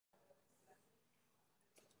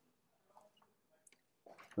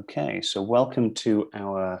Okay, so welcome to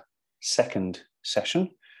our second session,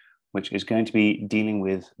 which is going to be dealing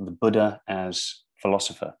with the Buddha as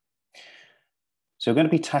philosopher. So we're going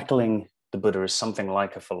to be tackling the Buddha as something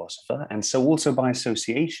like a philosopher, and so also by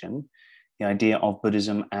association, the idea of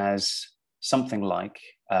Buddhism as something like,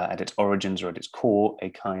 at its origins or at its core, a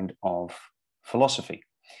kind of philosophy.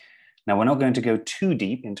 Now, we're not going to go too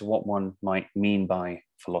deep into what one might mean by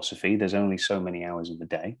philosophy. There's only so many hours in the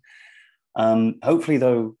day. Hopefully,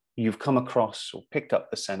 though, you've come across or picked up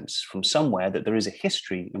the sense from somewhere that there is a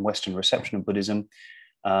history in Western reception of Buddhism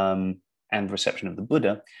and reception of the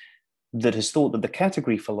Buddha that has thought that the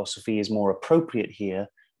category philosophy is more appropriate here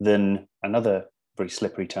than another very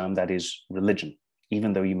slippery term, that is religion,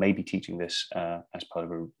 even though you may be teaching this as part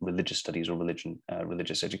of a religious studies or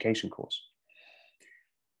religious education course.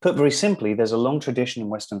 Put very simply, there's a long tradition in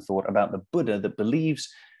Western thought about the Buddha that believes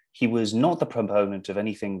he was not the proponent of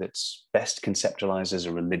anything that's best conceptualized as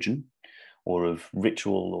a religion or of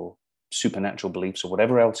ritual or supernatural beliefs or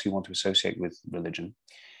whatever else you want to associate with religion,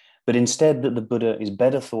 but instead that the Buddha is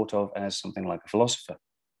better thought of as something like a philosopher.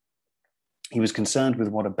 He was concerned with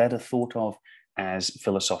what are better thought of as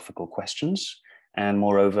philosophical questions, and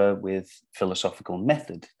moreover with philosophical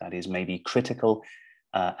method, that is maybe critical,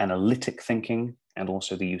 analytic thinking, and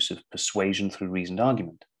also the use of persuasion through reasoned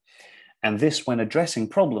argument. And this when addressing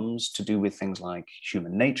problems to do with things like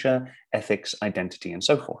human nature, ethics, identity, and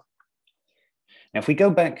so forth. Now, if we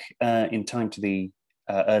go back in time to the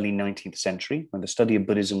early 19th century, when the study of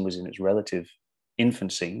Buddhism was in its relative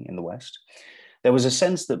infancy in the West, there was a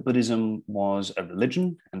sense that Buddhism was a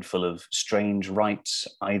religion and full of strange rites,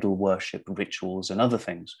 idol worship, rituals, and other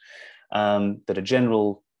things that a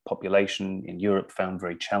general population in Europe found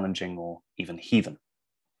very challenging or even heathen.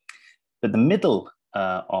 But the middle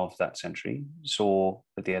of that century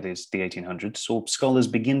that is the 1800s, saw scholars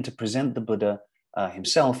begin to present the Buddha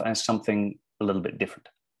himself as something a little bit different.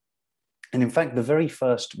 And in fact, the very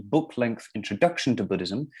first book-length introduction to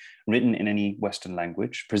Buddhism, written in any Western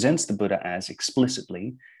language, presents the Buddha as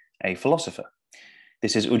explicitly a philosopher.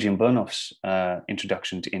 This is Ujjin Bonoff's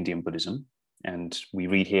introduction to Indian Buddhism. And we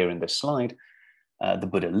read here in this slide, the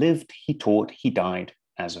Buddha lived, he taught, he died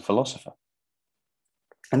as a philosopher.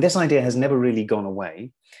 And this idea has never really gone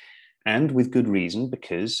away, and with good reason,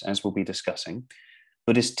 because, as we'll be discussing,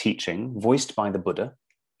 Buddhist teaching, voiced by the Buddha,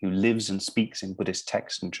 who lives and speaks in Buddhist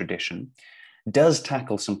text and tradition, does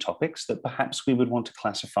tackle some topics that perhaps we would want to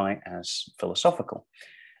classify as philosophical,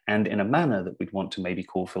 and in a manner that we'd want to maybe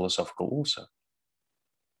call philosophical also.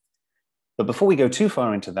 But before we go too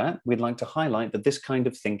far into that, we'd like to highlight that this kind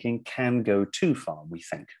of thinking can go too far, we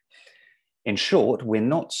think. In short, we're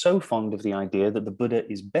not so fond of the idea that the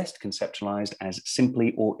Buddha is best conceptualized as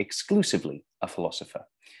simply or exclusively a philosopher,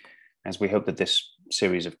 as we hope that this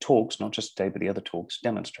series of talks, not just today, but the other talks,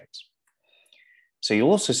 demonstrates. So you'll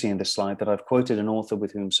also see in this slide that I've quoted an author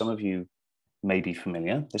with whom some of you may be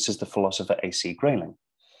familiar. This is the philosopher A.C. Grayling.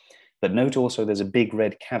 But note also there's a big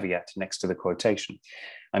red caveat next to the quotation.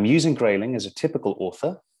 I'm using Grayling as a typical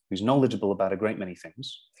author who's knowledgeable about a great many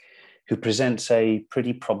things, who presents a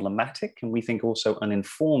pretty problematic and we think also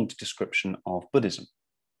uninformed description of Buddhism.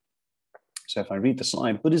 So if I read the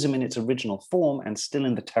slide, Buddhism in its original form and still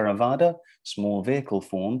in the Theravada, small vehicle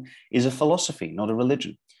form, is a philosophy, not a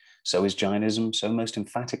religion. So is Jainism, so most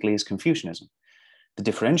emphatically is Confucianism. The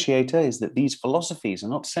differentiator is that these philosophies are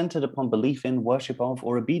not centered upon belief in, worship of,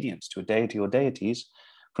 or obedience to a deity or deities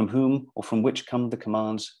from whom or from which come the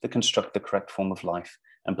commands that construct the correct form of life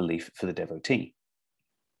and belief for the devotee.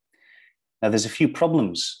 Now, there's a few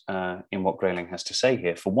problems in what Grayling has to say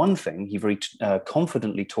here. For one thing, he very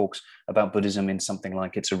confidently talks about Buddhism in something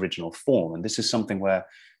like its original form. And this is something where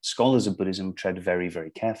scholars of Buddhism tread very, very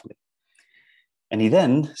carefully. And he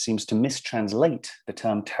then seems to mistranslate the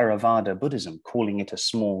term Theravada Buddhism, calling it a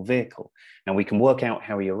small vehicle. Now, we can work out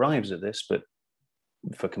how he arrives at this, but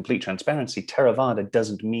for complete transparency, Theravada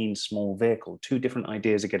doesn't mean small vehicle. Two different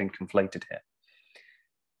ideas are getting conflated here.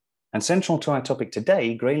 And central to our topic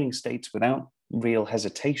today, Grayling states without real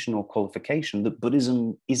hesitation or qualification that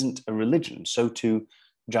Buddhism isn't a religion, so too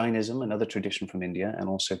Jainism, another tradition from India, and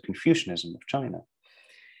also Confucianism of China.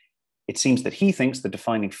 It seems that he thinks the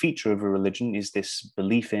defining feature of a religion is this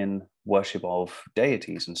belief in, worship of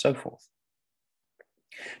deities and so forth.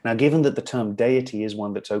 Now, given that the term deity is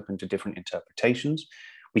one that's open to different interpretations,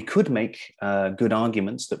 we could make good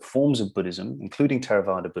arguments that forms of Buddhism, including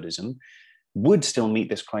Theravada Buddhism, would still meet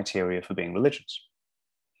this criteria for being religions.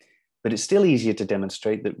 But it's still easier to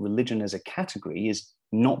demonstrate that religion as a category is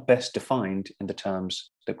not best defined in the terms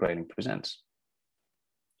that Grayling presents.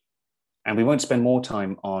 And we won't spend more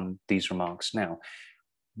time on these remarks now.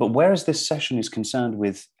 But whereas this session is concerned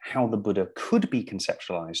with how the Buddha could be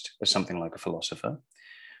conceptualized as something like a philosopher,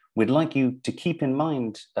 we'd like you to keep in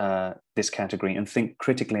mind this category and think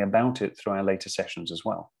critically about it through our later sessions as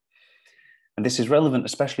well. And this is relevant,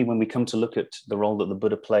 especially when we come to look at the role that the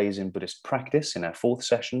Buddha plays in Buddhist practice in our 4th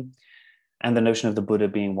session, and the notion of the Buddha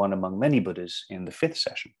being one among many Buddhas in the 5th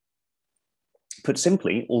session. Put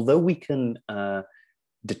simply, although we can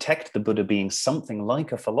detect the Buddha being something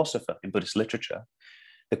like a philosopher in Buddhist literature,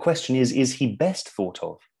 the question is he best thought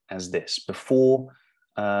of as this before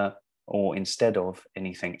or instead of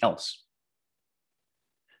anything else?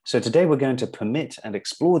 So today we're going to permit and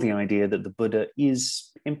explore the idea that the Buddha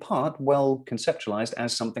is, in part, well conceptualized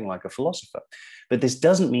as something like a philosopher. But this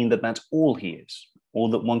doesn't mean that that's all he is, or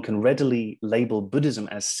that one can readily label Buddhism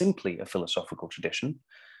as simply a philosophical tradition,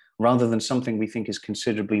 rather than something we think is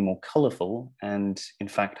considerably more colorful and, in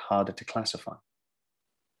fact, harder to classify.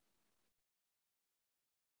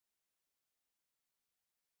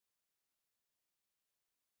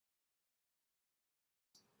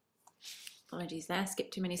 Apologies there,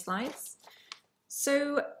 skipped too many slides.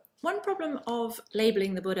 So one problem of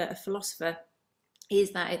labeling the Buddha a philosopher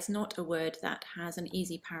is that it's not a word that has an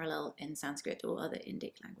easy parallel in Sanskrit or other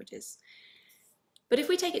Indic languages. But if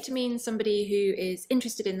we take it to mean somebody who is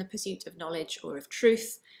interested in the pursuit of knowledge or of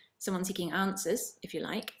truth, someone seeking answers, if you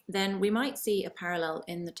like, then we might see a parallel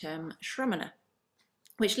in the term shramana,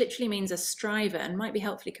 which literally means a striver and might be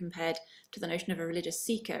helpfully compared to the notion of a religious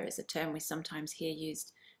seeker as a term we sometimes hear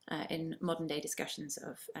used in modern day discussions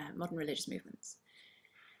of modern religious movements.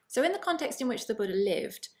 So in the context in which the Buddha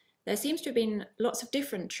lived, there seems to have been lots of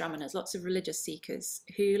different shramanas, lots of religious seekers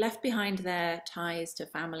who left behind their ties to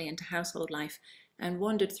family and to household life and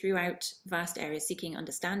wandered throughout vast areas seeking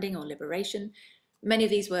understanding or liberation. Many of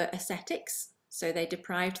these were ascetics, so they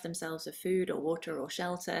deprived themselves of food or water or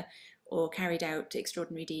shelter, or carried out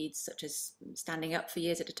extraordinary deeds such as standing up for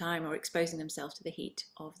years at a time or exposing themselves to the heat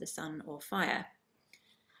of the sun or fire.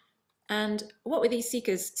 And what were these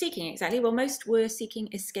seekers seeking exactly? Well, most were seeking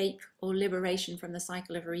escape or liberation from the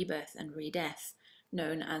cycle of rebirth and re-death,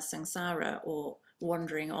 known as samsara, or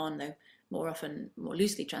wandering on, though more often more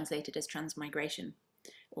loosely translated as transmigration,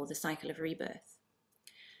 or the cycle of rebirth.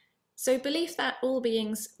 So belief that all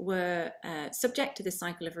beings were subject to this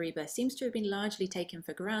cycle of rebirth seems to have been largely taken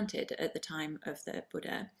for granted at the time of the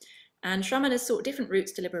Buddha, and shramanas sought different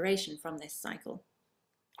routes to liberation from this cycle.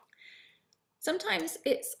 Sometimes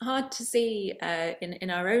it's hard to see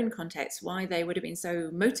in our own context why they would have been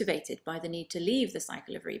so motivated by the need to leave the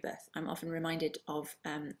cycle of rebirth. I'm often reminded of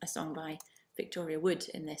a song by Victoria Wood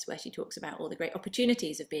in this, where she talks about all the great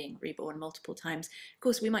opportunities of being reborn multiple times. Of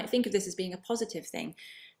course, we might think of this as being a positive thing,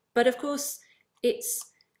 but of course, it's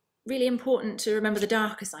really important to remember the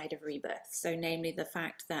darker side of rebirth. So namely the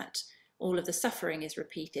fact that all of the suffering is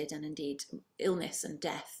repeated, and indeed illness and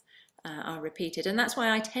death are repeated. And that's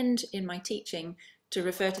why I tend in my teaching to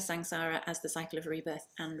refer to samsara as the cycle of rebirth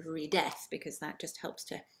and re-death, because that just helps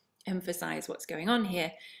to emphasize what's going on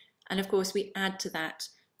here. And of course, we add to that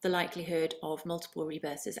the likelihood of multiple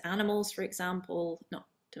rebirths as animals, for example, not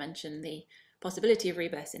to mention the possibility of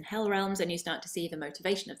rebirths in hell realms, and you start to see the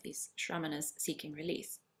motivation of these shramanas seeking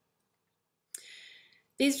release.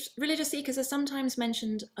 These religious seekers are sometimes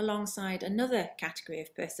mentioned alongside another category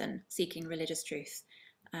of person seeking religious truth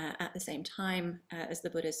at the same time as the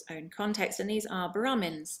Buddha's own context, and these are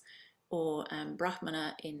Brahmins, or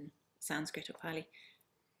Brahmana in Sanskrit or Pali.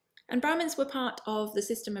 And Brahmins were part of the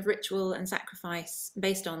system of ritual and sacrifice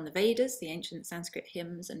based on the Vedas, the ancient Sanskrit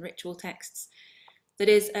hymns and ritual texts, that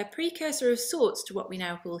is a precursor of sorts to what we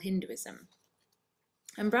now call Hinduism.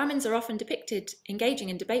 And Brahmins are often depicted engaging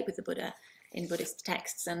in debate with the Buddha in Buddhist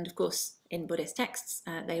texts, and of course in Buddhist texts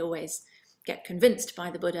they always get convinced by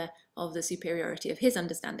the Buddha of the superiority of his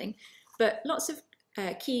understanding. But lots of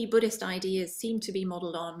key Buddhist ideas seem to be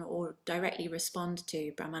modelled on or directly respond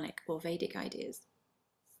to Brahmanic or Vedic ideas.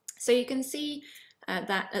 So you can see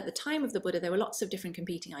that at the time of the Buddha there were lots of different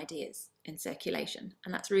competing ideas in circulation,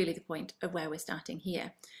 and that's really the point of where we're starting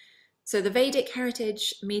here. So the Vedic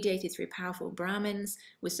heritage mediated through powerful Brahmins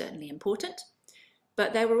was certainly important,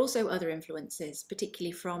 but there were also other influences,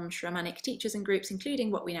 particularly from Shramanic teachers and groups, including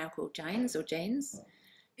what we now call Jains or Jains,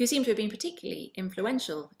 who seem to have been particularly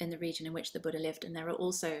influential in the region in which the Buddha lived. And there are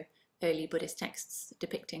also early Buddhist texts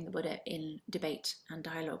depicting the Buddha in debate and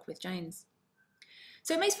dialogue with Jains.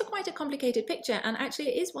 So it makes for quite a complicated picture, and actually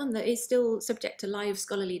it is one that is still subject to live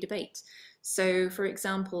scholarly debate. So, for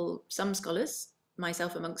example, some scholars,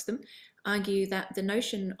 myself amongst them, argue that the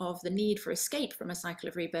notion of the need for escape from a cycle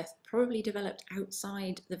of rebirth probably developed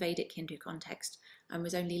outside the Vedic Hindu context and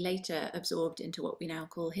was only later absorbed into what we now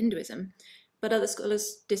call Hinduism, but other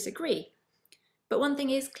scholars disagree. But one thing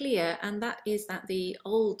is clear, and that is that the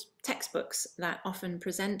old textbooks that often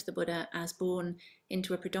present the Buddha as born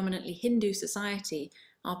into a predominantly Hindu society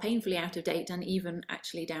are painfully out of date and even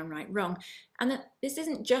actually downright wrong. And that this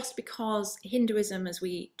isn't just because Hinduism, as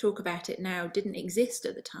we talk about it now, didn't exist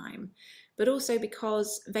at the time, but also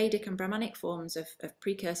because Vedic and Brahmanic forms of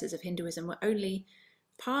precursors of Hinduism were only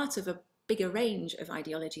part of a bigger range of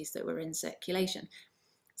ideologies that were in circulation.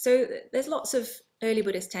 So there's lots of early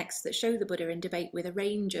Buddhist texts that show the Buddha in debate with a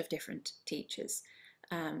range of different teachers.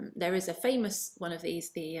 There is a famous one of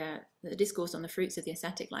these, the Discourse on the Fruits of the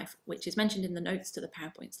Ascetic Life, which is mentioned in the notes to the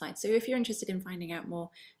PowerPoint slide. So if you're interested in finding out more,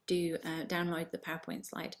 do download the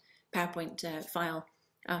PowerPoint file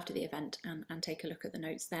after the event and take a look at the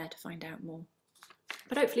notes there to find out more.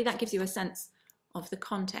 But hopefully that gives you a sense of the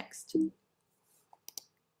context.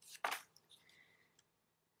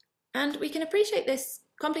 And we can appreciate this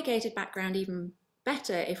complicated background even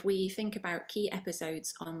better if we think about key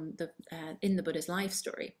episodes on in the Buddha's life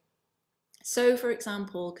story. So, for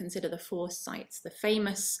example, consider the foresights, the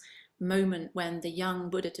famous moment when the young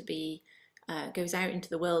Buddha-to-be goes out into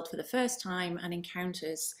the world for the first time and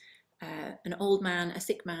encounters an old man, a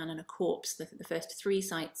sick man, and a corpse, the first three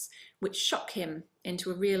sights, which shock him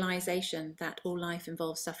into a realization that all life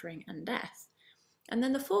involves suffering and death. And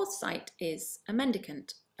then the fourth sight is a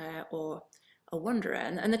mendicant, or a wanderer.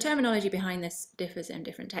 And the terminology behind this differs in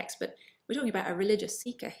different texts, but we're talking about a religious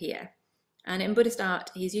seeker here. And in Buddhist art,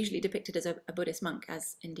 he's usually depicted as a Buddhist monk,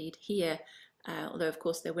 as indeed here, although of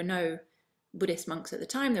course there were no Buddhist monks at the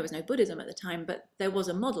time, there was no Buddhism at the time, but there was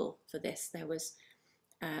a model for this. There was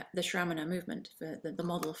the Shramana movement, for the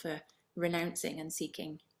model for renouncing and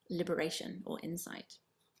seeking liberation or insight.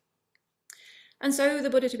 And so the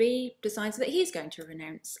Buddha-to-be decides that he's going to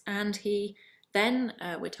renounce, and he then,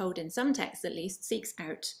 we're told in some texts at least, seeks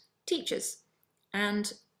out teachers.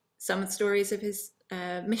 And some of the stories of his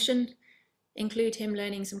mission include him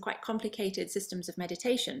learning some quite complicated systems of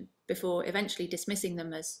meditation before eventually dismissing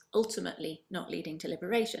them as ultimately not leading to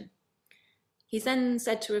liberation. He's then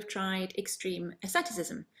said to have tried extreme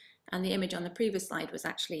asceticism, and the image on the previous slide was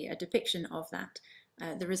actually a depiction of that.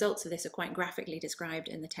 The results of this are quite graphically described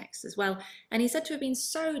in the text as well. And he's said to have been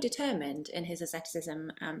so determined in his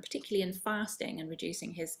asceticism, particularly in fasting and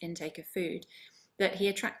reducing his intake of food, that he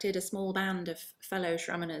attracted a small band of fellow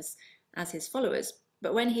Shramanas as his followers.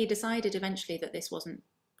 But when he decided eventually that this wasn't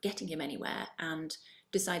getting him anywhere and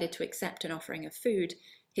decided to accept an offering of food,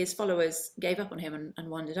 his followers gave up on him and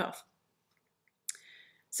wandered off.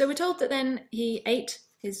 So we're told that then he ate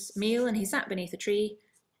his meal and he sat beneath a tree.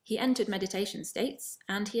 He entered meditation states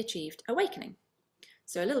and he achieved awakening.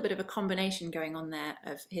 So a little bit of a combination going on there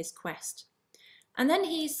of his quest. And then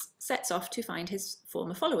he sets off to find his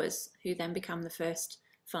former followers, who then become the first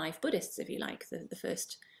 5 Buddhists, if you like, the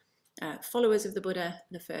first followers of the Buddha,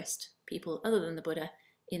 the first people other than the Buddha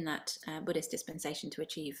in that Buddhist dispensation to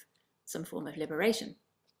achieve some form of liberation.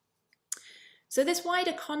 So this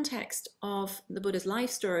wider context of the Buddha's life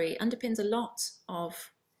story underpins a lot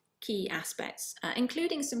of key aspects,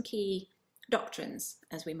 including some key doctrines,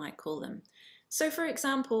 as we might call them. So, for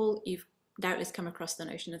example, you've doubtless come across the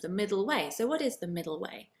notion of the middle way. So what is the middle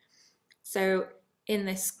way? So in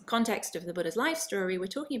this context of the Buddha's life story, we're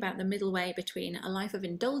talking about the middle way between a life of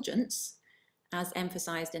indulgence, as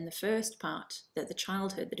emphasized in the first part, that the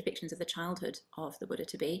depictions of the childhood of the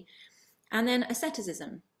Buddha-to-be, and then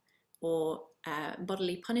asceticism, or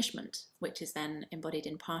bodily punishment, which is then embodied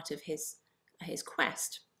in part of his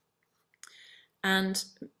quest. And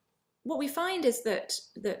what we find is that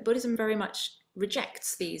Buddhism very much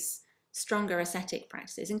rejects these stronger ascetic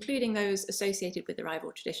practices, including those associated with the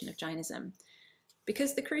rival tradition of Jainism,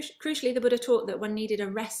 because crucially the Buddha taught that one needed a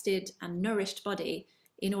rested and nourished body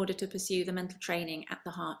in order to pursue the mental training at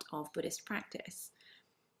the heart of Buddhist practice.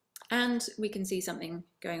 And we can see something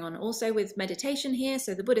going on also with meditation here.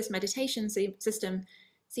 So the Buddhist meditation system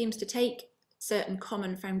seems to take certain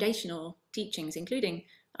common foundational teachings, including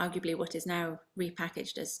arguably what is now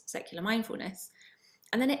repackaged as secular mindfulness,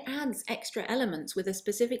 and then it adds extra elements with a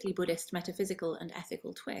specifically Buddhist metaphysical and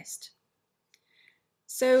ethical twist.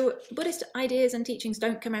 So Buddhist ideas and teachings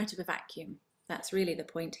don't come out of a vacuum. That's really the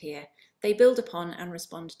point here. They build upon and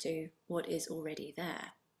respond to what is already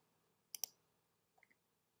there.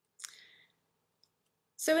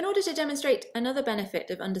 So in order to demonstrate another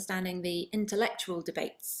benefit of understanding the intellectual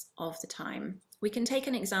debates of the time, we can take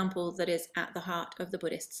an example that is at the heart of the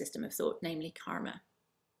Buddhist system of thought, namely karma.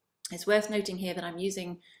 It's worth noting here that I'm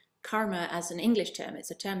using karma as an English term.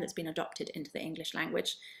 It's a term that's been adopted into the English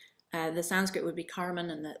language. The Sanskrit would be karman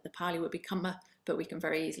and the Pali would be kamma, but we can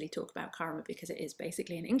very easily talk about karma because it is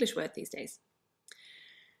basically an English word these days.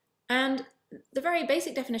 And the very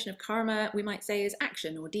basic definition of karma, we might say, is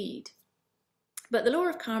action or deed. But the law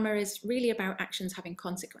of karma is really about actions having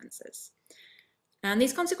consequences. And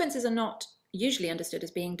these consequences are not usually understood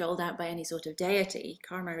as being doled out by any sort of deity.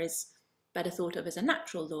 Karma is better thought of as a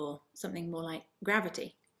natural law, something more like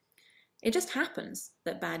gravity. It just happens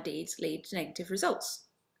that bad deeds lead to negative results,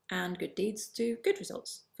 and good deeds to good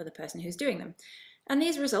results for the person who's doing them. And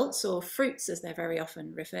these results, or fruits as they're very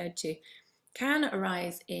often referred to, can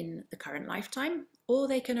arise in the current lifetime, or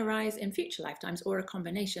they can arise in future lifetimes, or a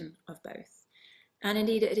combination of both. And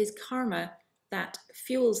indeed, it is karma that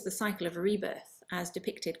fuels the cycle of rebirth, as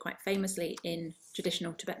depicted quite famously in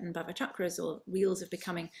traditional Tibetan Bhava Chakras, or wheels of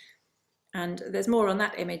becoming. And there's more on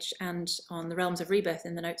that image and on the realms of rebirth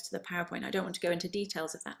in the notes to the PowerPoint. I don't want to go into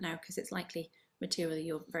details of that now because it's likely material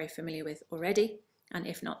you're very familiar with already, and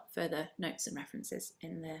if not, further notes and references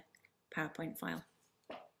in the PowerPoint file.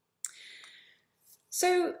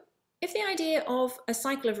 So if the idea of a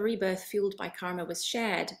cycle of rebirth fueled by karma was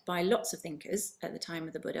shared by lots of thinkers at the time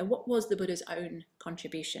of the Buddha, what was the Buddha's own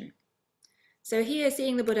contribution? So here,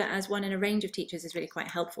 seeing the Buddha as one in a range of teachers is really quite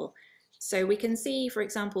helpful. So we can see, for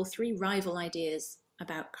example, 3 rival ideas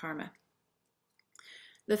about karma.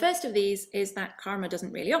 The first of these is that karma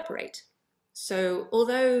doesn't really operate. So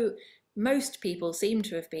although most people seem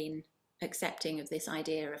to have been accepting of this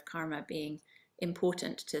idea of karma being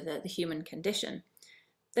important to the human condition,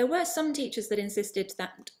 there were some teachers that insisted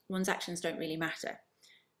that one's actions don't really matter.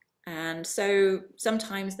 And so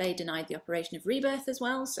sometimes they denied the operation of rebirth as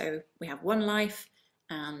well. So we have one life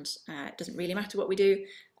and it doesn't really matter what we do.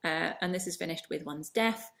 And this is finished with one's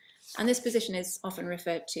death. And this position is often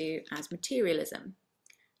referred to as materialism.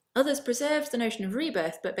 Others preserved the notion of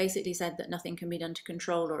rebirth, but basically said that nothing can be done to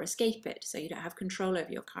control or escape it. So you don't have control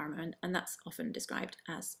over your karma, and that's often described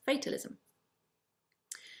as fatalism.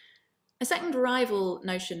 A second rival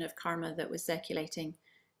notion of karma that was circulating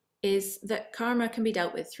is that karma can be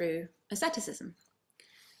dealt with through asceticism.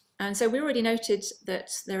 And so we already noted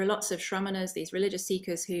that there are lots of shramanas, these religious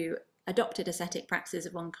seekers, who adopted ascetic practices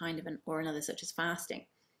of one kind or another, such as fasting.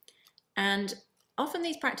 And often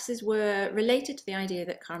these practices were related to the idea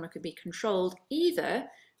that karma could be controlled either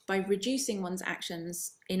by reducing one's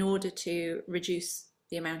actions in order to reduce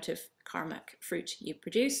the amount of karmic fruit you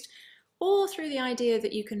produced, or through the idea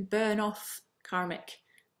that you can burn off karmic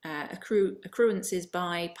accruances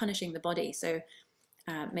by punishing the body. So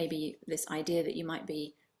maybe this idea that you might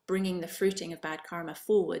be bringing the fruiting of bad karma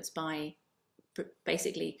forwards by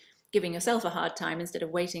basically giving yourself a hard time instead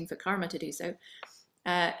of waiting for karma to do so,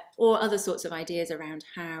 or other sorts of ideas around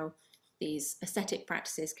how these ascetic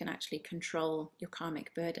practices can actually control your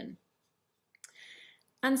karmic burden.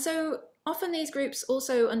 And so often these groups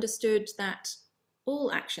also understood that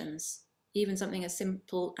all actions, even something as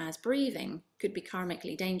simple as breathing, could be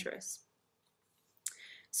karmically dangerous.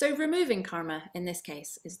 So removing karma in this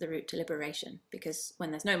case is the route to liberation, because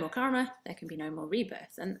when there's no more karma, there can be no more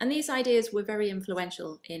rebirth. And these ideas were very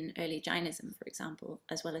influential in early Jainism, for example,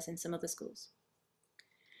 as well as in some other schools.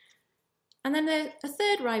 And then a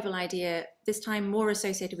third rival idea, this time more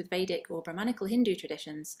associated with Vedic or Brahmanical Hindu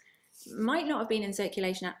traditions, might not have been in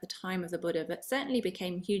circulation at the time of the Buddha, but certainly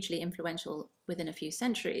became hugely influential within a few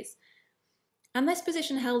centuries. And this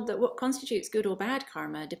position held that what constitutes good or bad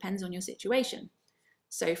karma depends on your situation.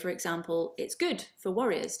 So, for example, it's good for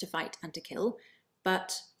warriors to fight and to kill,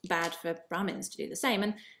 but bad for Brahmins to do the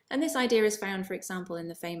same. And this idea is found, for example, in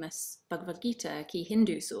the famous Bhagavad Gita, a key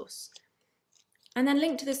Hindu source. And then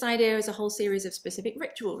linked to this idea is a whole series of specific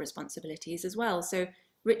ritual responsibilities as well. So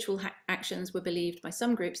ritual actions were believed by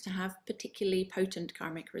some groups to have particularly potent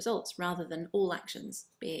karmic results, rather than all actions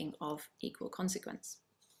being of equal consequence.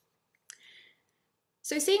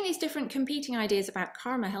 So seeing these different competing ideas about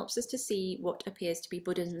karma helps us to see what appears to be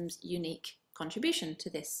Buddhism's unique contribution to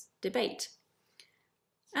this debate.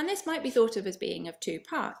 And this might be thought of as being of 2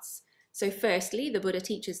 parts. So firstly, the Buddha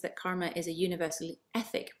teaches that karma is a universally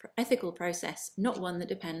ethical process, not one that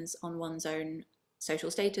depends on one's own social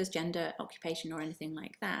status, gender, occupation, or anything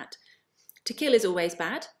like that. To kill is always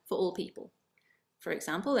bad for all people, for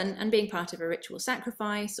example, and being part of a ritual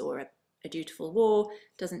sacrifice or a dutiful war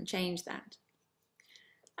doesn't change that.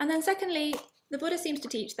 And then secondly, the Buddha seems to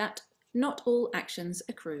teach that not all actions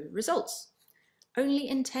accrue results. Only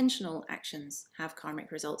intentional actions have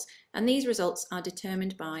karmic results, and these results are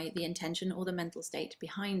determined by the intention or the mental state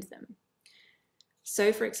behind them.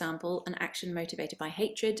 So, for example, an action motivated by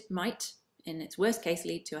hatred might, in its worst case,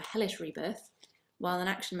 lead to a hellish rebirth, while an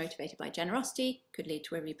action motivated by generosity could lead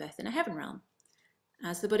to a rebirth in a heaven realm.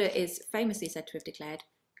 As the Buddha is famously said to have declared,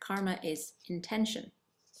 karma is intention.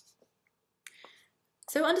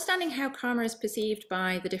 So understanding how karma is perceived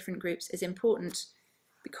by the different groups is important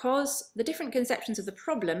because the different conceptions of the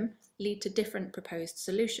problem lead to different proposed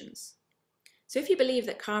solutions. So if you believe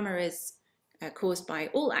that karma is caused by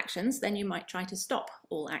all actions, then you might try to stop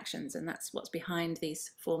all actions, and that's what's behind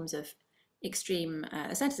these forms of extreme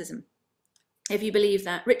asceticism. If you believe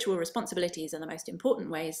that ritual responsibilities are the most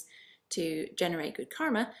important ways to generate good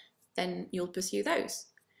karma, then you'll pursue those.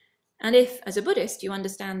 And if, as a Buddhist, you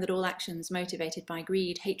understand that all actions motivated by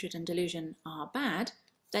greed, hatred, and delusion are bad,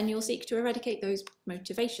 then you'll seek to eradicate those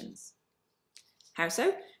motivations. How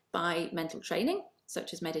so? By mental training,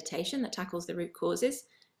 such as meditation that tackles the root causes,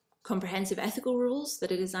 comprehensive ethical rules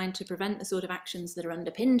that are designed to prevent the sort of actions that are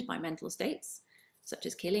underpinned by mental states, such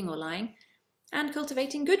as killing or lying, and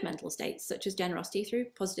cultivating good mental states, such as generosity through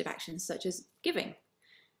positive actions, such as giving.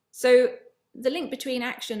 So the link between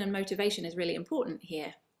action and motivation is really important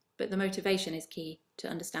here, but the motivation is key to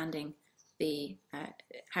understanding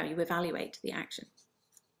how you evaluate the action.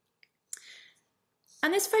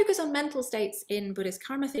 And this focus on mental states in Buddhist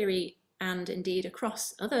karma theory, and indeed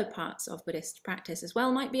across other parts of Buddhist practice as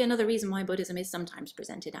well, might be another reason why Buddhism is sometimes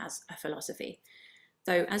presented as a philosophy.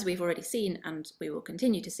 Though, as we've already seen, and we will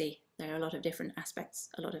continue to see, there are a lot of different aspects,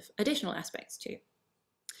 a lot of additional aspects too.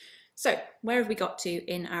 So, where have we got to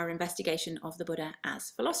in our investigation of the Buddha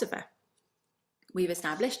as philosopher? We've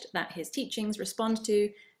established that his teachings respond to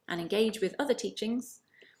and engage with other teachings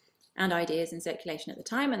and ideas in circulation at the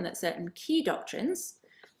time, and that certain key doctrines,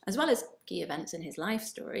 as well as key events in his life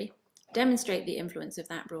story, demonstrate the influence of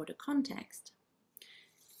that broader context.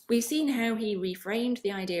 We've seen how he reframed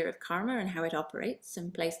the idea of karma and how it operates,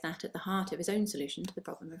 and placed that at the heart of his own solution to the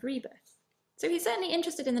problem of rebirth. So he's certainly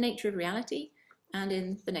interested in the nature of reality and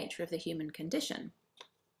in the nature of the human condition.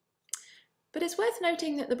 But it's worth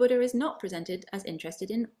noting that the Buddha is not presented as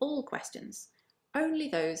interested in all questions, only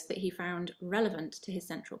those that he found relevant to his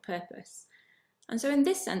central purpose. And so in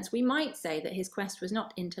this sense, we might say that his quest was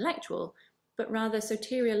not intellectual, but rather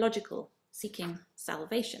soteriological, seeking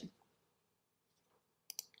salvation.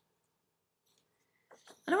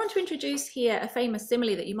 And I want to introduce here a famous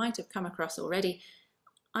simile that you might have come across already.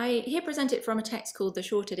 I here present it from a text called The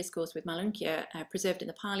Shorter Discourse with Malunkhya, preserved in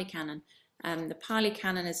the Pali Canon. The Pali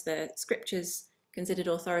Canon is the scriptures considered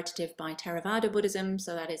authoritative by Theravada Buddhism,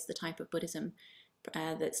 so that is the type of Buddhism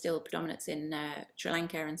that still predominates in Sri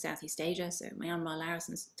Lanka and Southeast Asia, so Myanmar, Laos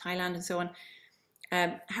and Thailand and so on.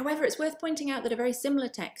 However, it's worth pointing out that a very similar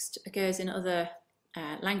text occurs in other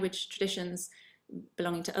language traditions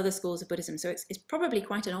belonging to other schools of Buddhism, so it's probably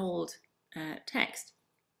quite an old text.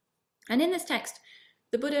 And in this text,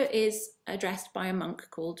 the Buddha is addressed by a monk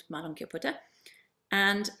called Malunkyaputta,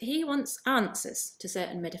 and he wants answers to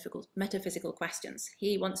certain metaphysical questions.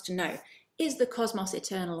 He wants to know, is the cosmos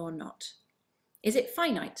eternal or not? Is it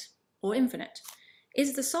finite or infinite?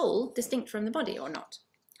 Is the soul distinct from the body or not?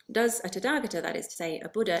 Does a Tathagata, that is to say a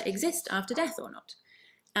Buddha, exist after death or not?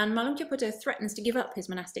 And Malunkyaputta threatens to give up his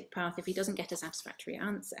monastic path if he doesn't get a satisfactory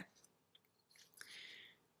answer.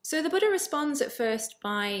 So the Buddha responds at first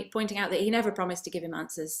by pointing out that he never promised to give him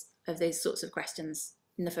answers of these sorts of questions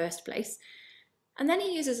in the first place. And then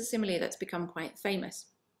he uses a simile that's become quite famous.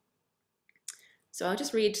 So I'll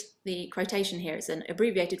just read the quotation here. It's an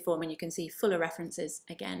abbreviated form, and you can see fuller references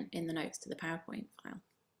again in the notes to the PowerPoint file.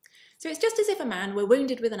 So it's just as if a man were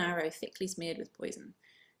wounded with an arrow thickly smeared with poison.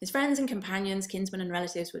 His friends and companions, kinsmen and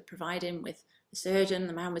relatives would provide him with a surgeon.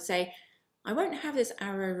 The man would say, I won't have this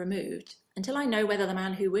arrow removed until I know whether the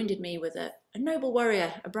man who wounded me was a noble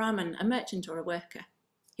warrior, a Brahmin, a merchant or a worker.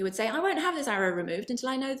 He would say, I won't have this arrow removed until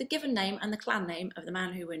I know the given name and the clan name of the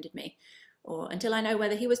man who wounded me, or until I know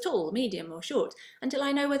whether he was tall, medium or short, until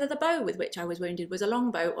I know whether the bow with which I was wounded was a long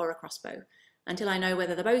bow or a crossbow, until I know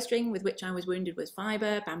whether the bowstring with which I was wounded was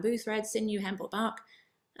fibre, bamboo thread, sinew, hemp or bark,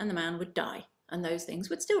 and the man would die, and those things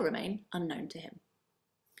would still remain unknown to him.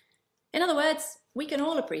 In other words, we can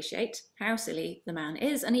all appreciate how silly the man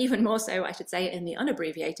is, and even more so, I should say, in the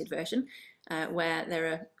unabbreviated version, where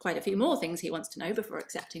there are quite a few more things he wants to know before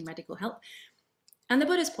accepting medical help. And the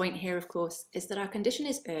Buddha's point here, of course, is that our condition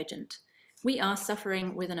is urgent. We are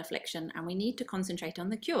suffering with an affliction, and we need to concentrate on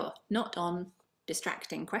the cure, not on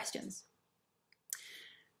distracting questions.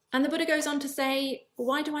 And the Buddha goes on to say,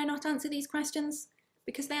 why do I not answer these questions?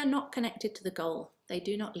 Because they are not connected to the goal. They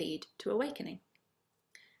do not lead to awakening.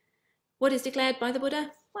 What is declared by the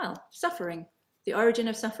Buddha? Well, suffering, the origin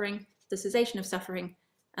of suffering, the cessation of suffering,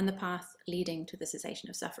 and the path leading to the cessation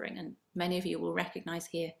of suffering. And many of you will recognize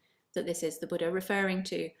here that this is the Buddha referring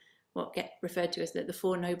to what get referred to as the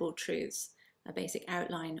Four Noble Truths, a basic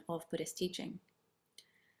outline of Buddhist teaching.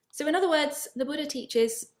 So in other words, the Buddha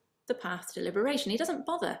teaches the path to liberation. He doesn't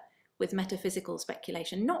bother with metaphysical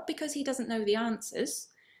speculation, not because he doesn't know the answers.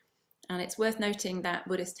 And it's worth noting that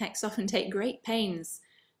Buddhist texts often take great pains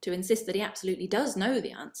to insist that he absolutely does know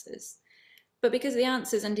the answers, but because the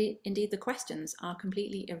answers and indeed the questions are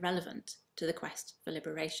completely irrelevant to the quest for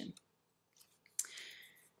liberation.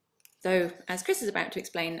 Though, as Chris is about to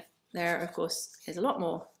explain, there, of course, is a lot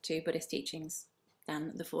more to Buddhist teachings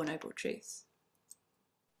than the Four Noble Truths.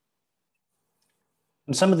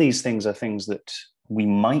 And some of these things are things that we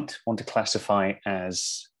might want to classify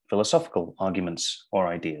as philosophical arguments or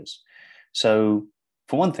ideas. So,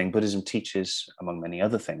 for one thing, Buddhism teaches, among many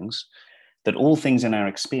other things, that all things in our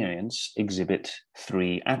experience exhibit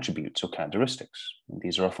three attributes or characteristics. And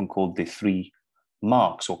these are often called the three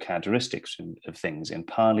marks or characteristics of things. In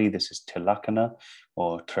Pali, this is tilakkhana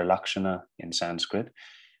or trilakshana in Sanskrit.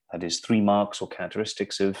 That is three marks or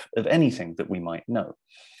characteristics of anything that we might know.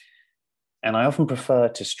 And I often prefer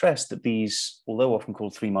to stress that these, although often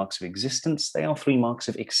called three marks of existence, they are three marks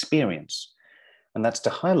of experience. And that's to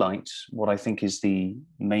highlight what I think is the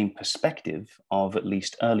main perspective of at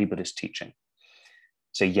least early Buddhist teaching.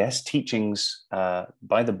 So yes, teachings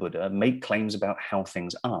by the Buddha make claims about how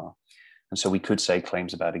things are. And so we could say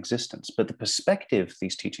claims about existence. But the perspective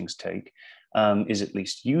these teachings take is at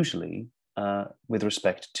least usually with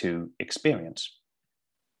respect to experience.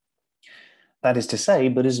 That is to say,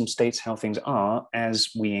 Buddhism states how things are as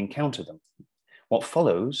we encounter them. What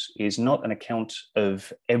follows is not an account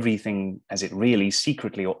of everything as it really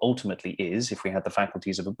secretly or ultimately is if we had the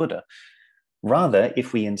faculties of a Buddha. Rather,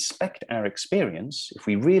 if we inspect our experience, if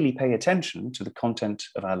we really pay attention to the content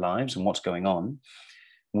of our lives and what's going on,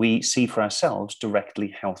 we see for ourselves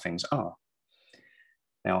directly how things are.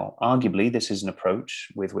 Now, arguably, this is an approach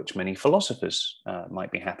with which many philosophers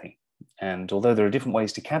might be happy. And although there are different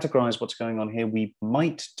ways to categorize what's going on here, we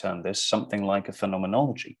might term this something like a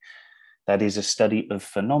phenomenology. That is a study of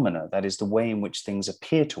phenomena. That is the way in which things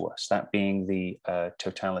appear to us, that being the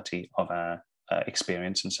totality of our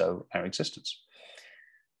experience and so our existence.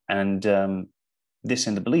 And this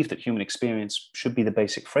in the belief that human experience should be the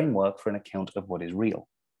basic framework for an account of what is real.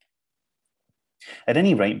 At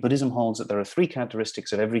any rate, Buddhism holds that there are three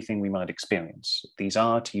characteristics of everything we might experience. These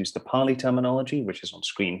are, to use the Pali terminology, which is on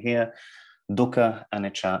screen here, dukkha,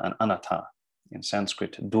 anicca, and anatta. In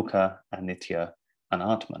Sanskrit, dukkha, anitya, and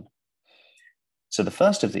atman. So the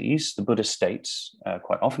first of these, the Buddha states,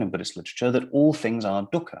 quite often in Buddhist literature, that all things are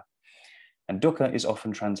dukkha. And dukkha is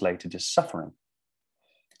often translated as suffering.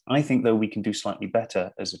 I think, though, we can do slightly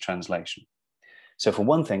better as a translation. So for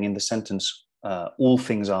one thing, in the sentence, all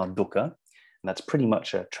things are dukkha, and that's pretty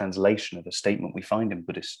much a translation of a statement we find in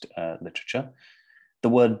Buddhist literature, the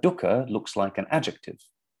word dukkha looks like an adjective,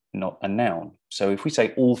 not a noun. So if we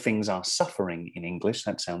say all things are suffering in English,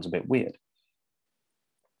 that sounds a bit weird.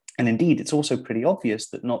 And indeed, it's also pretty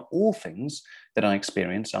obvious that not all things that I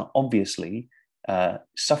experience are obviously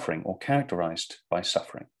suffering or characterized by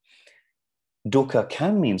suffering. Dukkha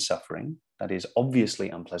can mean suffering, that is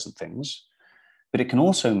obviously unpleasant things, but it can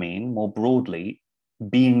also mean, more broadly,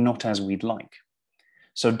 being not as we'd like.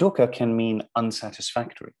 So dukkha can mean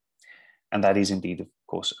unsatisfactory, and that is indeed, of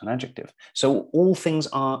course, an adjective. So all things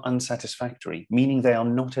are unsatisfactory, meaning they are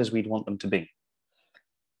not as we'd want them to be.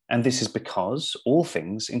 And this is because all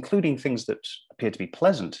things, including things that appear to be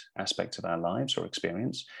pleasant aspects of our lives or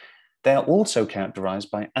experience, they are also characterized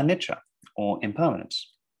by anicca, or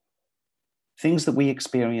impermanence. Things that we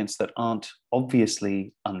experience that aren't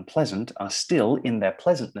obviously unpleasant are still, in their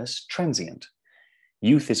pleasantness, transient.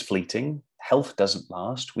 Youth is fleeting, health doesn't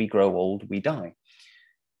last, we grow old, we die.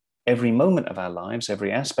 Every moment of our lives,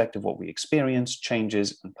 every aspect of what we experience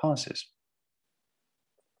changes and passes.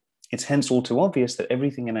 It's hence all too obvious that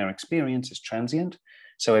everything in our experience is transient,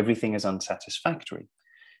 so everything is unsatisfactory.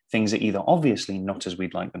 Things are either obviously not as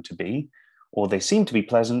we'd like them to be, or they seem to be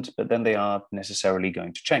pleasant, but then they are necessarily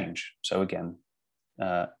going to change. So again,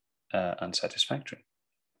 unsatisfactory.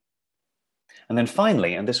 And then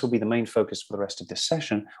finally, and this will be the main focus for the rest of this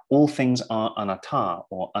session, all things are anatta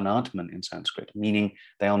or anatman in Sanskrit, meaning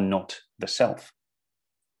they are not the self.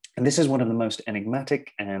 And this is one of the most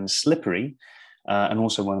enigmatic and slippery and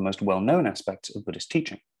also one of the most well-known aspects of Buddhist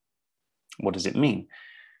teaching. What does it mean?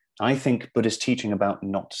 I think Buddhist teaching about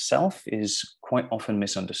not self is quite often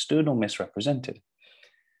misunderstood or misrepresented.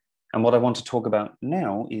 And what I want to talk about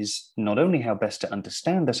now is not only how best to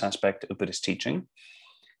understand this aspect of Buddhist teaching,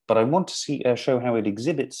 but I want to show how it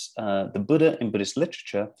exhibits the Buddha in Buddhist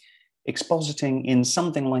literature expositing in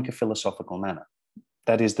something like a philosophical manner.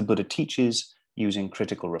 That is, the Buddha teaches using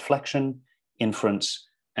critical reflection, inference,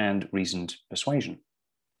 and reasoned persuasion.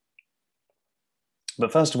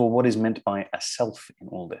 But first of all, what is meant by a self in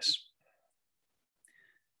all this?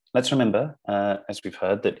 Let's remember, as we've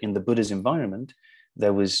heard, that in the Buddha's environment,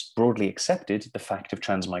 there was broadly accepted the fact of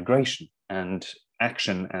transmigration and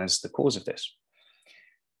action as the cause of this.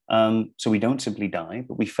 So we don't simply die,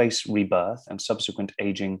 but we face rebirth and subsequent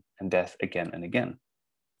aging and death again and again.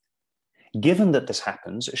 Given that this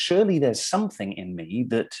happens, surely there's something in me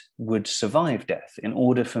that would survive death in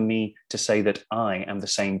order for me to say that I am the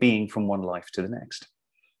same being from one life to the next.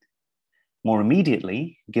 More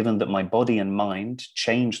immediately, given that my body and mind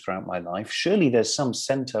change throughout my life, surely there's some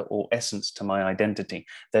center or essence to my identity.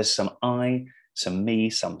 There's some I, some me,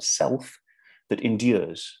 some self that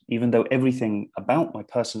endures, even though everything about my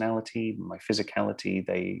personality, my physicality,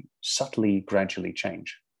 they subtly, gradually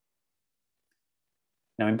change.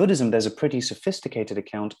 Now, in Buddhism, there's a pretty sophisticated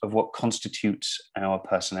account of what constitutes our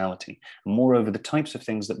personality, and moreover, the types of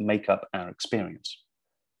things that make up our experience.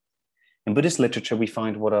 In Buddhist literature, we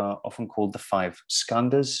find what are often called the 5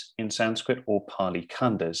 skandhas in Sanskrit, or Pali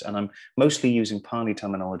khandas, and I'm mostly using Pali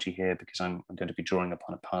terminology here because I'm going to be drawing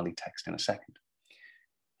upon a Pali text in a second.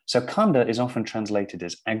 So khanda is often translated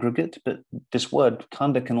as aggregate, but this word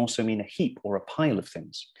khanda can also mean a heap or a pile of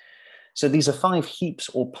things. So these are 5 heaps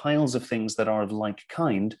or piles of things that are of like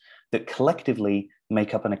kind that collectively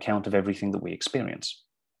make up an account of everything that we experience.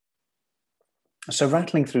 So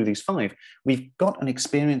rattling through these 5, we've got an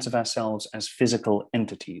experience of ourselves as physical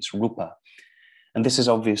entities, rupa, and this is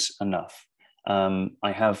obvious enough.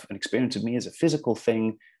 I have an experience of me as a physical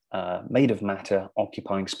thing made of matter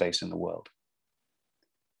occupying space in the world.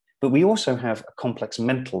 But we also have a complex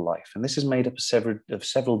mental life, and this is made up of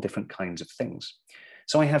several different kinds of things.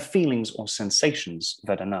 So I have feelings or sensations,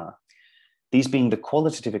 vedana, these being the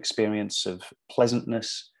qualitative experience of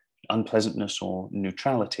pleasantness, unpleasantness, or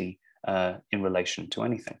neutrality in relation to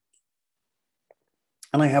anything.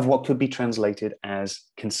 And I have what could be translated as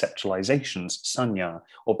conceptualizations, sanya,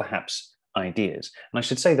 or perhaps ideas. And I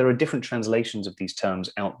should say there are different translations of these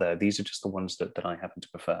terms out there. These are just the ones that I happen to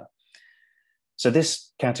prefer. So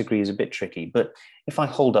this category is a bit tricky, but if I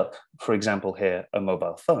hold up, for example, here, a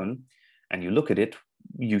mobile phone, and you look at it,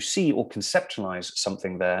 you see or conceptualize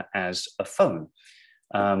something there as a phone,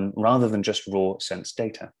 rather than just raw sense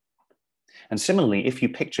data. And similarly, if you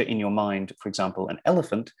picture in your mind, for example, an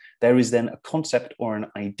elephant, there is then a concept or an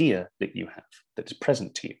idea that you have that is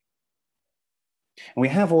present to you. And we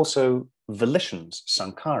have also volitions,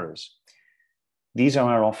 sankharas. These are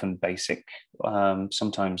our often basic,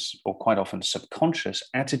 sometimes or quite often subconscious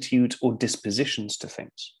attitudes or dispositions to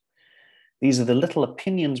things. These are the little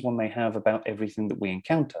opinions one may have about everything that we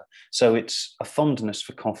encounter. So it's a fondness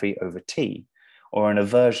for coffee over tea, or an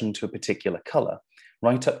aversion to a particular color,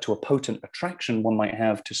 right up to a potent attraction one might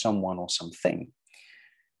have to someone or something.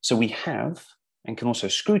 So we have, and can also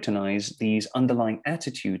scrutinize, these underlying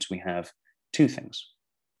attitudes we have to things.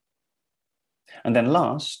 And then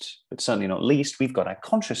last, but certainly not least, we've got our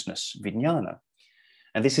consciousness, vijnana.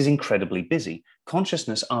 And this is incredibly busy.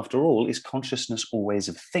 Consciousness, after all, is consciousness always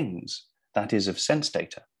of things, that is, of sense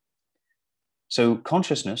data. So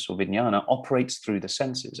consciousness, or vijnana, operates through the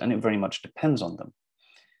senses, and it very much depends on them.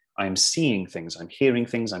 I am seeing things, I'm hearing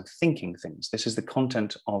things, I'm thinking things. This is the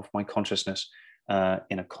content of my consciousness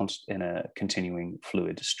in a continuing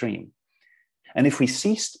fluid stream. And if we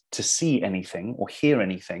ceased to see anything or hear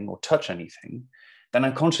anything or touch anything, then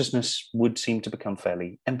our consciousness would seem to become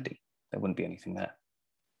fairly empty. There wouldn't be anything there.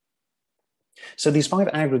 So these 5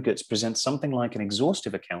 aggregates present something like an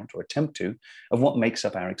exhaustive account, or attempt to, of what makes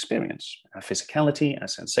up our experience, our physicality, our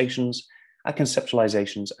sensations, our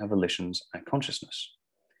conceptualizations, our volitions, our consciousness.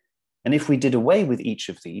 And if we did away with each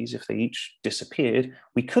of these, if they each disappeared,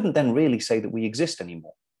 we couldn't then really say that we exist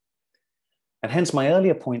anymore. And hence my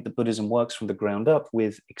earlier point that Buddhism works from the ground up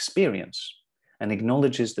with experience and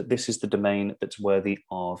acknowledges that this is the domain that's worthy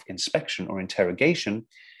of inspection or interrogation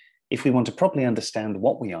if we want to properly understand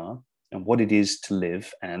what we are and what it is to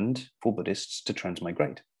live and, for Buddhists, to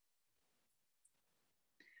transmigrate.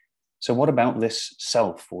 So what about this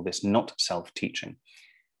self, or this not self teaching?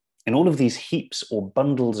 In all of these heaps or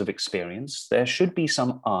bundles of experience, there should be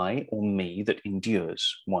some I or me that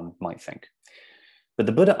endures, one might think. But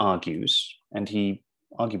the Buddha argues, and he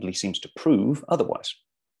arguably seems to prove otherwise.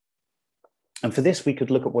 And for this, we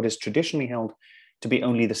could look at what is traditionally held to be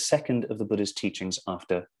only the second of the Buddha's teachings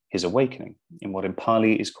after his awakening, in what in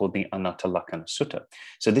Pali is called the Anattalakkana Sutta.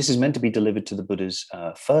 So this is meant to be delivered to the Buddha's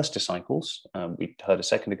first disciples. We heard a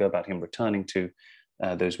second ago about him returning to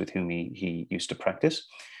those with whom he used to practice.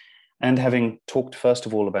 And having talked first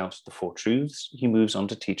of all about the 4 truths, he moves on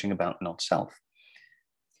to teaching about not self.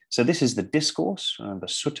 So this is the discourse. The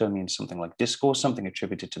sutta means something like discourse, something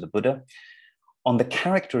attributed to the Buddha, on the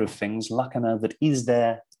character of things, lakkhana, that is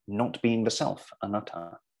there not being the self,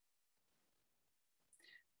 anatta.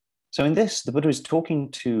 So in this, the Buddha is talking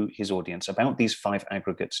to his audience about these 5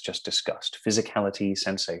 aggregates just discussed: physicality,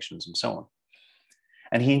 sensations, and so on.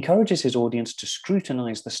 And he encourages his audience to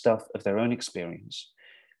scrutinize the stuff of their own experience,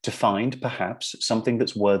 to find perhaps something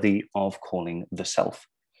that's worthy of calling the self.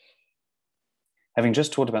 Having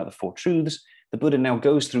just taught about the 4 truths, the Buddha now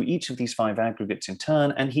goes through each of these 5 aggregates in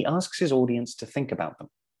turn, and he asks his audience to think about them.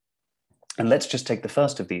 And let's just take the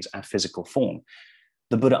first of these, our physical form.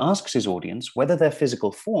 The Buddha asks his audience whether their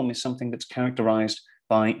physical form is something that's characterized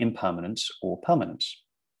by impermanence or permanence.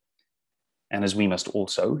 And as we must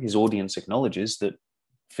also, his audience acknowledges that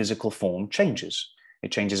physical form changes.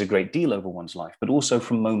 It changes a great deal over one's life, but also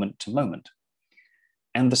from moment to moment.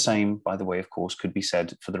 And the same, by the way, of course, could be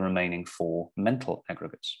said for the remaining 4 mental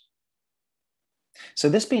aggregates. So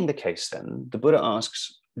this being the case, then, the Buddha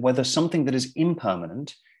asks whether something that is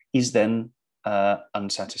impermanent is then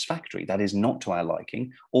unsatisfactory, that is not to our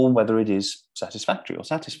liking, or whether it is satisfactory or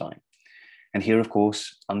satisfying. And here, of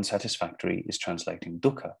course, unsatisfactory is translating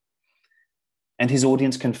dukkha. And his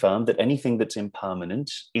audience confirmed that anything that's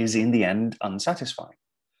impermanent is in the end unsatisfying.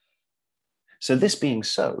 So this being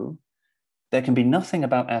so, there can be nothing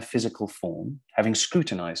about our physical form, having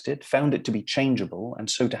scrutinized it, found it to be changeable, and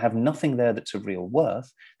so to have nothing there that's of real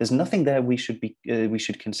worth, there's nothing there we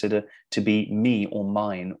should consider to be me or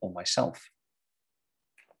mine or myself.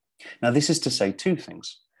 Now, this is to say 2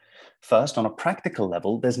 things. First, on a practical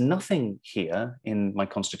level, there's nothing here in my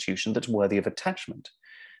constitution that's worthy of attachment,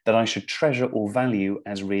 that I should treasure or value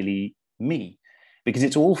as really me, because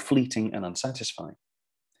it's all fleeting and unsatisfying.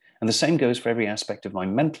 And the same goes for every aspect of my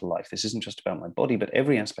mental life. This isn't just about my body, but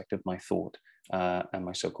every aspect of my thought and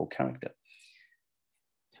my so-called character.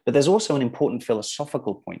 But there's also an important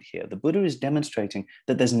philosophical point here. The Buddha is demonstrating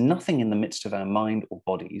that there's nothing in the midst of our mind or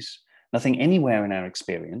bodies, nothing anywhere in our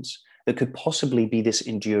experience that could possibly be this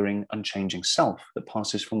enduring, unchanging self that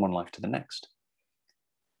passes from one life to the next.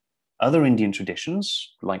 Other Indian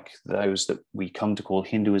traditions, like those that we come to call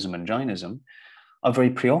Hinduism and Jainism, are very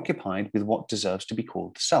preoccupied with what deserves to be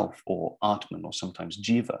called self, or Atman, or sometimes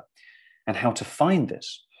Jiva, and how to find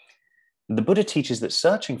this. The Buddha teaches that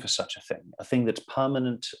searching for such a thing that's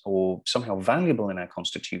permanent or somehow valuable in our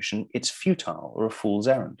constitution, it's futile or a fool's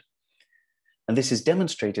errand. And this is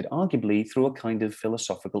demonstrated arguably through a kind of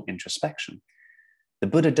philosophical introspection. The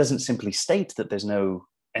Buddha doesn't simply state that there's no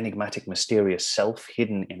enigmatic, mysterious self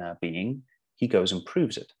hidden in our being. He goes and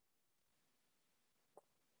proves it.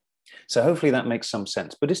 So hopefully that makes some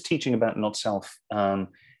sense. Buddhist teaching about not self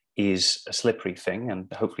is a slippery thing,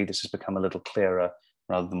 and hopefully this has become a little clearer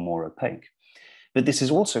rather than more opaque. But this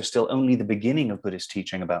is also still only the beginning of Buddhist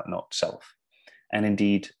teaching about not self, and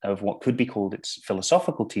indeed of what could be called its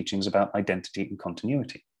philosophical teachings about identity and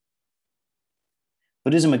continuity.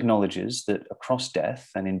 Buddhism acknowledges that across death,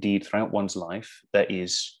 and indeed throughout one's life, there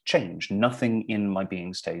is change. Nothing in my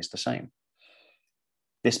being stays the same.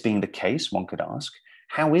 This being the case, one could ask,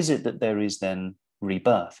 how is it that there is then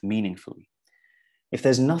rebirth meaningfully? If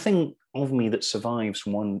there's nothing of me that survives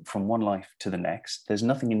from one life to the next, there's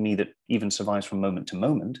nothing in me that even survives from moment to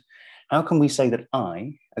moment, how can we say that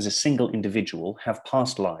I, as a single individual, have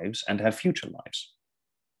past lives and have future lives?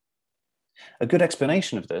 A good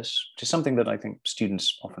explanation of this, which is something that I think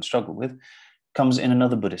students often struggle with, comes in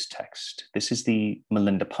another Buddhist text. This is the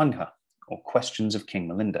Milinda Panha, or Questions of King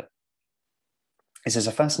Milinda. This is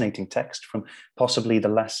a fascinating text from possibly the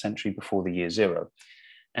last century before the year 0,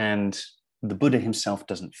 and the Buddha himself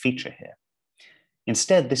doesn't feature here.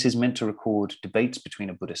 Instead, this is meant to record debates between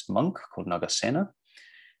a Buddhist monk called Nagasena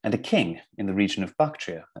and a king in the region of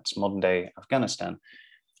Bactria, that's modern-day Afghanistan,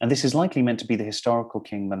 and this is likely meant to be the historical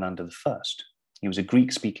king Menander I. He was a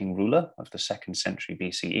Greek-speaking ruler of the 2nd century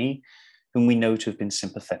BCE, whom we know to have been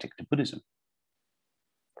sympathetic to Buddhism.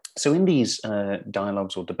 So in these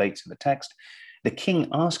dialogues or debates in the text, the king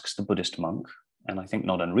asks the Buddhist monk, and I think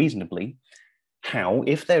not unreasonably, how,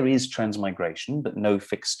 if there is transmigration, but no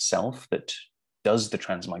fixed self that does the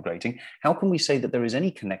transmigrating, how can we say that there is any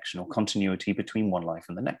connection or continuity between one life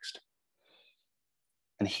and the next?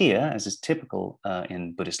 And here, as is typical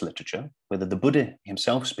in Buddhist literature, whether the Buddha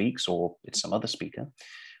himself speaks or it's some other speaker,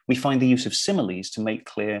 we find the use of similes to make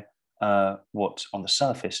clear what on the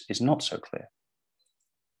surface is not so clear.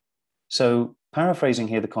 So paraphrasing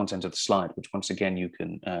here the content of the slide, which once again you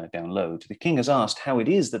can download, the king has asked how it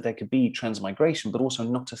is that there could be transmigration, but also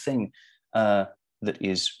not a thing that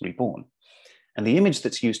is reborn. And the image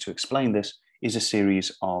that's used to explain this is a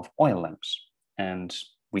series of oil lamps. And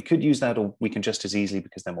we could use that, or we can just as easily,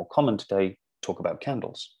 because they're more common today, talk about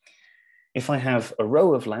candles. If I have a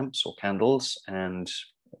row of lamps or candles, and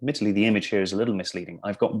admittedly the image here is a little misleading,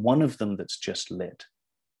 I've got one of them that's just lit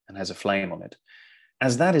and has a flame on it.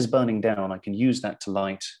 as that is burning down, I can use that to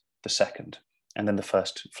light the second, and then the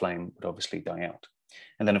first flame would obviously die out.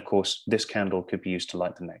 And then, of course, this candle could be used to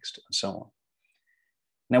light the next, and so on.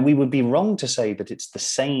 Now, we would be wrong to say that it's the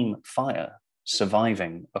same fire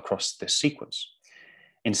surviving across this sequence.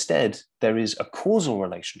 Instead, there is a causal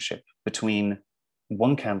relationship between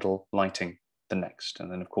one candle lighting the next,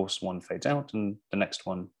 and then, of course, one fades out and the next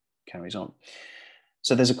one carries on.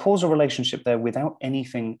 So there's a causal relationship there without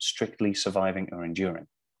anything strictly surviving or enduring.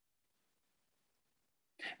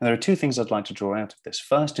 And there are two things I'd like to draw out of this.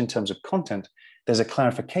 First, in terms of content, there's a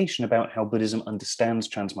clarification about how Buddhism understands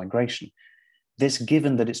transmigration. This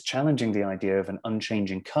given that it's challenging the idea of an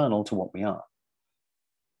unchanging kernel to what we are.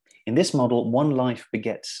 In this model, one life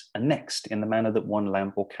begets a next in the manner that one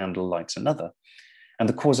lamp or candle lights another. And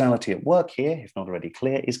the causality at work here, if not already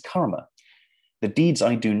clear, is karma. The deeds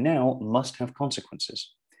I do now must have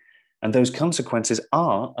consequences. And those consequences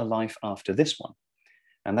are a life after this one.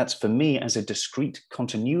 And that's for me as a discrete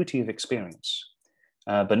continuity of experience,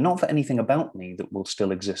 but not for anything about me that will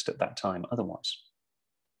still exist at that time otherwise.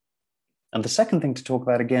 And the second thing to talk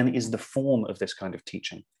about again is the form of this kind of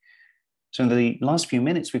teaching. So in the last few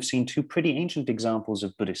minutes, we've seen two pretty ancient examples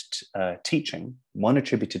of Buddhist teaching, one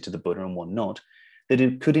attributed to the Buddha and one not, that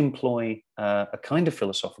it could employ a kind of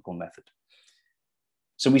philosophical method.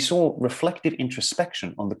 So we saw reflective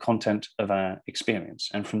introspection on the content of our experience.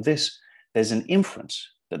 And from this, there's an inference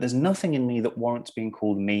that there's nothing in me that warrants being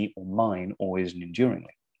called me or mine always and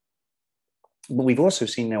enduringly. But we've also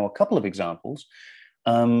seen now a couple of examples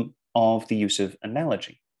of the use of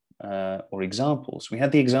analogy or examples. We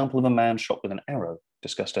had the example of a man shot with an arrow,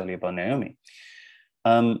 discussed earlier by Naomi.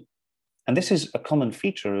 And this is a common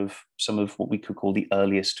feature of some of what we could call the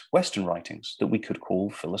earliest Western writings that we could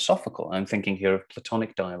call philosophical. I'm thinking here of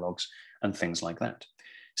Platonic dialogues and things like that.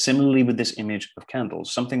 Similarly with this image of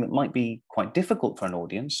candles, something that might be quite difficult for an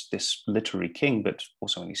audience, this literary king, but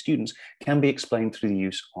also any students, can be explained through the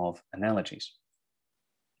use of analogies.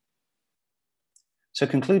 So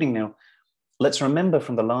concluding now, let's remember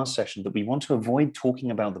from the last session that we want to avoid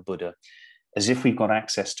talking about the Buddha as if we've got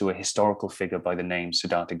access to a historical figure by the name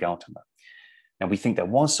Siddhartha Gautama. Now, we think there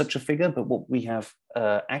was such a figure, but what we have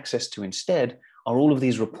access to instead are all of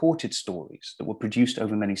these reported stories that were produced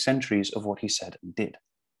over many centuries of what he said and did.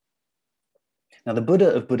 Now, the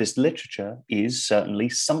Buddha of Buddhist literature is certainly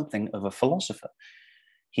something of a philosopher.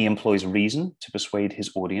 He employs reason to persuade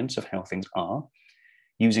his audience of how things are,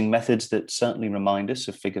 using methods that certainly remind us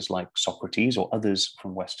of figures like Socrates or others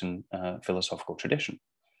from Western philosophical tradition.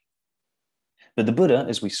 But the Buddha,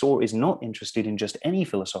 as we saw, is not interested in just any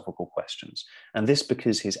philosophical questions, and this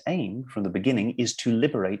because his aim from the beginning is to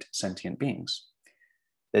liberate sentient beings.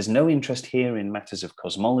 There's no interest here in matters of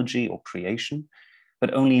cosmology or creation,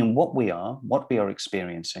 but only in what we are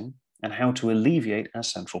experiencing, and how to alleviate our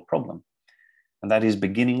central problem. And that is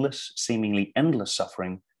beginningless, seemingly endless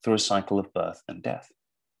suffering through a cycle of birth and death.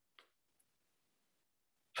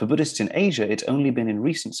 For Buddhists in Asia, it's only been in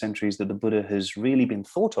recent centuries that the Buddha has really been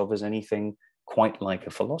thought of as anything quite like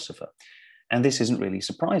a philosopher. And this isn't really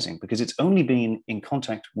surprising because it's only been in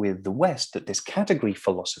contact with the West that this category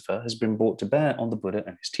philosopher has been brought to bear on the Buddha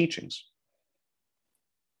and his teachings.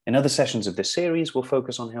 In other sessions of this series, we'll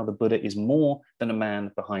focus on how the Buddha is more than a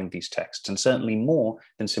man behind these texts, and certainly more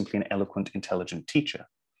than simply an eloquent, intelligent teacher.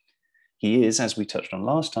 He is, as we touched on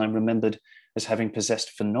last time, remembered as having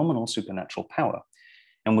possessed phenomenal supernatural power,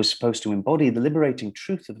 and was supposed to embody the liberating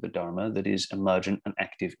truth of the Dharma that is emergent and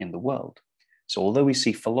active in the world. So although we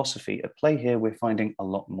see philosophy at play here, we're finding a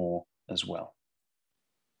lot more as well.